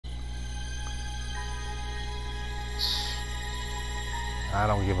I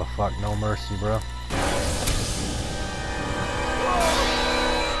don't give a fuck. No mercy, bro.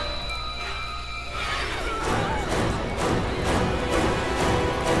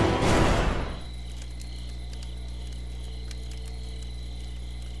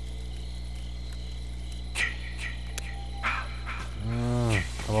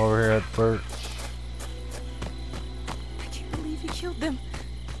 I'm over here at Birch. I can't believe he killed them.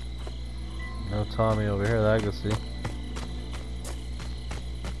 No Tommy over here that I can see.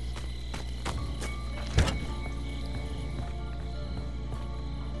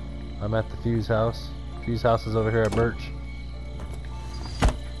 I'm at the Fuse house. Fuse house is over here at Birch.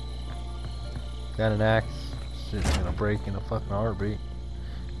 Got an axe. Shit's gonna break in a fucking heartbeat.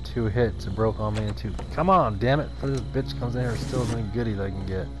 2 hits, it broke on me in 2. Come on, damn it! For this bitch comes in here and steals any goodies I can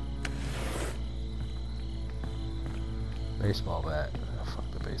get. Baseball bat. Oh,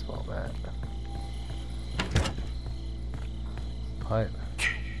 fuck the baseball bat. Pipe.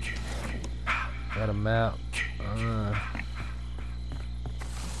 Got a map. I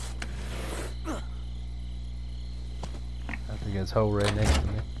think it's Ho-Ray next to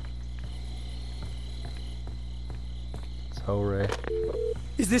me. It's Ho-Ray.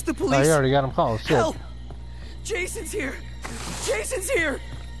 Is this the police? Oh, you already got him called. Shit. Help! Jason's here! Jason's here!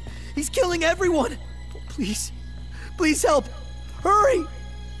 He's killing everyone! Please. Please help! Hurry!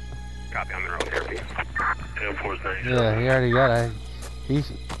 Copy, I'm in road therapy. Yeah, he already got it.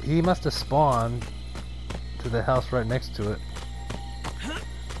 He must have spawned to the house right next to it.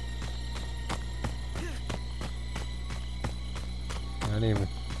 Not even.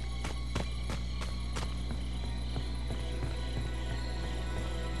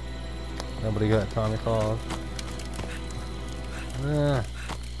 Nobody got Tommy called.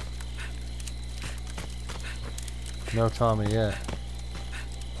 No Tommy yet.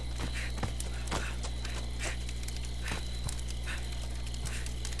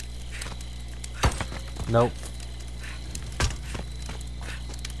 Nope.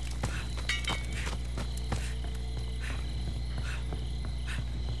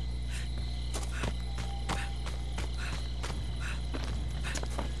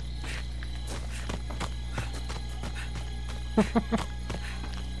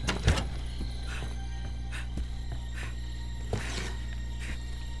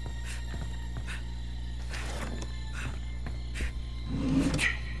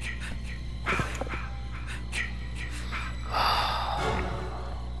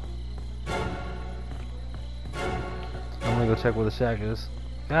 I'm gonna go check where the shack is.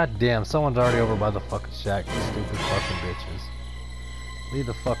 God damn, someone's already over by the fucking shack, you stupid fucking bitches. Leave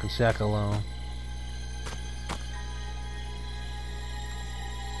the fucking shack alone.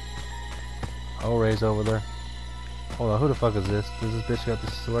 Oh, Ray's over there. Hold on, who the fuck is this? Does this bitch got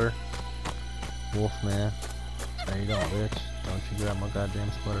this sweater? Wolfman. How you doing, bitch? Don't you grab my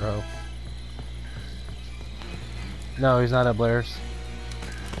goddamn sweater, hoe. No, he's not at Blair's.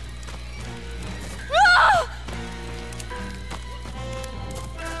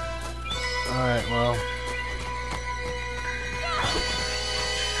 Alright, well.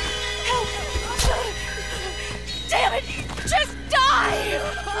 Damn it! Just die!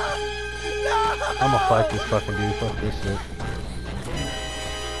 I'm gonna fight this fucking dude. Fuck this shit.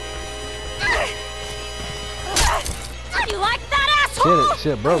 You like that, asshole?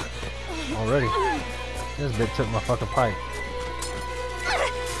 Shit broke. Already. This bitch took my fucking pipe.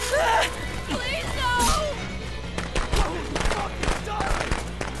 Please no!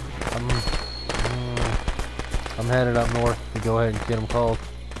 I'm headed up north to go ahead and get him called.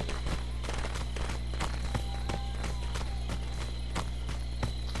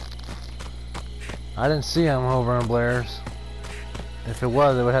 I didn't see him over in Blair's. If it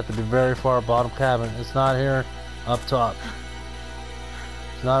was, it would have to be very far bottom cabin. It's not here up top.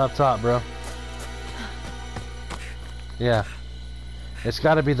 It's not up top, bro. Yeah. It's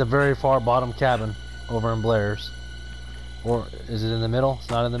got to be the very far bottom cabin over in Blair's. Or is it in the middle? It's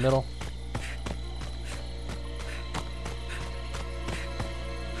not in the middle.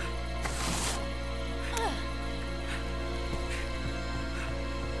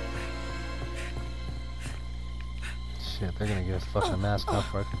 Shit, they're gonna get us fucking mask off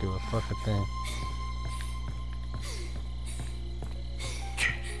before I can do a fucking thing.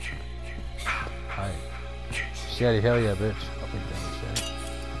 Alright. Machete, hell yeah, bitch. I'll take that machete.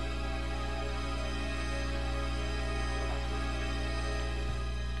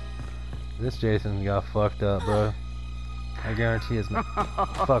 This Jason got fucked up, bro. I guarantee his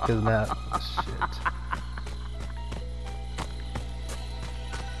fuck his map. Shit.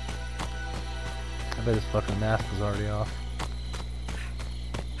 I bet his fucking mask was already off.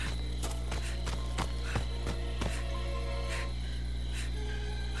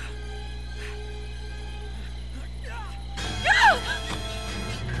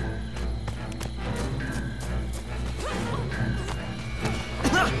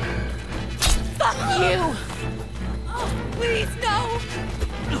 Fuck you! Please, no!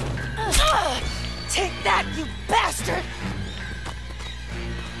 Take that, you bastard!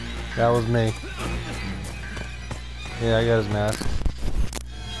 That was me. Yeah, I got his mask.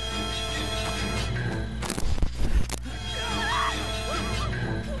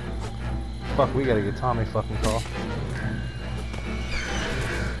 Fuck, we gotta get Tommy fucking call.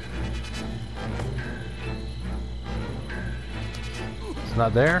 It's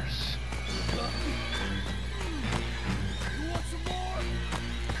not there?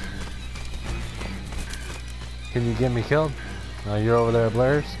 Can you get me killed? No, you're over there at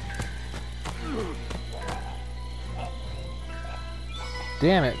Blair's?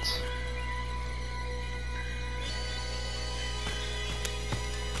 Damn it!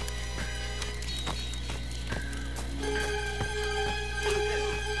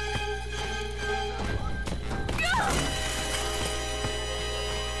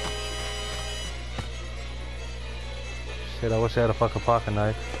 Shit, I wish I had a fucking pocket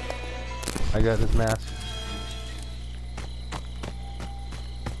knife. I got this mask.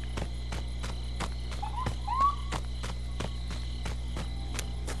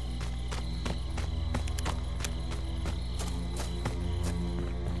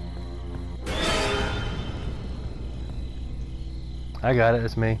 I got it,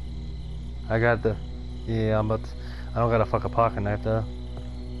 it's me. I got the... Yeah, I don't got a fucking pocket knife though.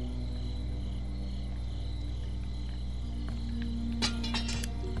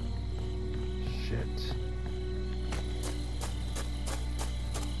 Shit.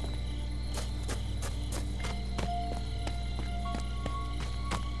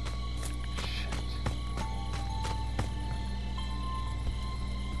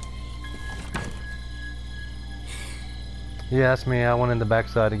 Yeah, that's me. I went in the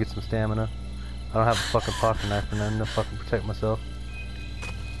backside to get some stamina. I don't have a fucking pocket knife or nothing to fucking protect myself.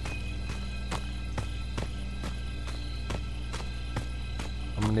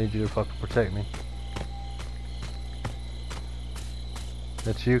 I'm gonna need you to fucking protect me.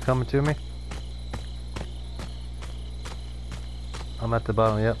 That's you coming to me? I'm at the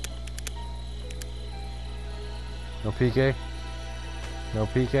bottom, yep. No PK? No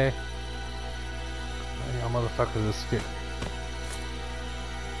PK? Y'all motherfuckers are scared.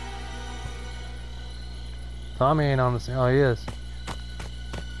 Tommy ain't on the scene. Oh, he is.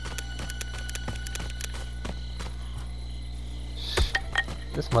 Shh.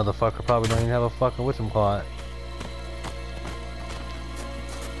 This motherfucker probably don't even have a fucking whatchamacallit.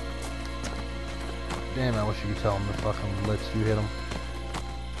 Damn, I wish you could tell him to fucking let you hit him.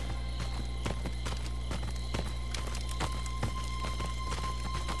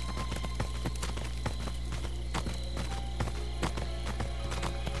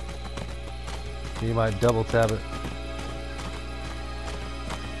 You might double tap it.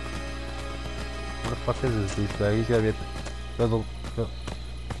 What the fuck is this douchebag? He's gotta be at the...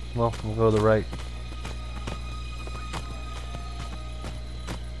 well, we'll go to the right.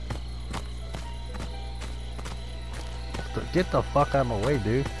 Get the fuck out of my way,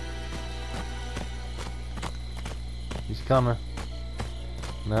 dude. He's coming.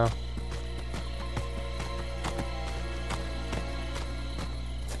 No.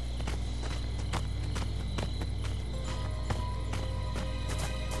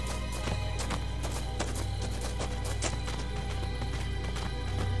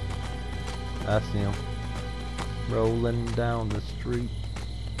 I see him rolling down the street,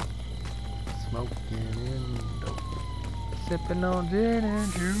 smoking in dope, sipping on gin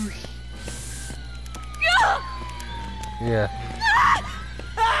and juice. Yeah.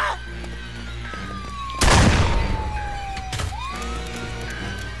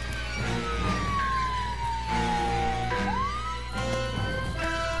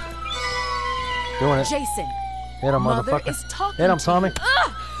 Doing it. Jason. Hit him, Mother motherfucker. is talking Hit him, to Tommy. you.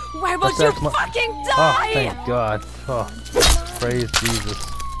 Why won't What's you that? fucking Oh, die? thank God. Oh, praise Jesus.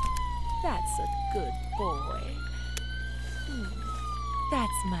 That's a good boy.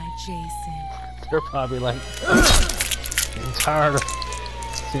 That's my Jason. They're probably like getting tired of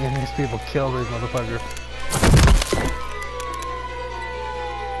seeing these people kill these motherfuckers.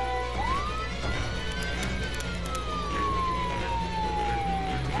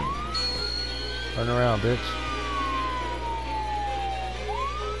 Turn around, bitch.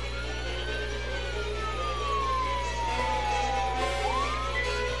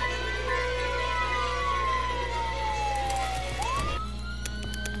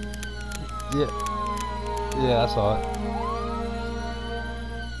 Yeah, I saw it.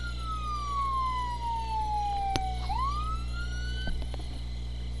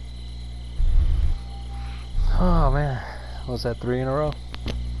 Oh man, was that 3 in a row?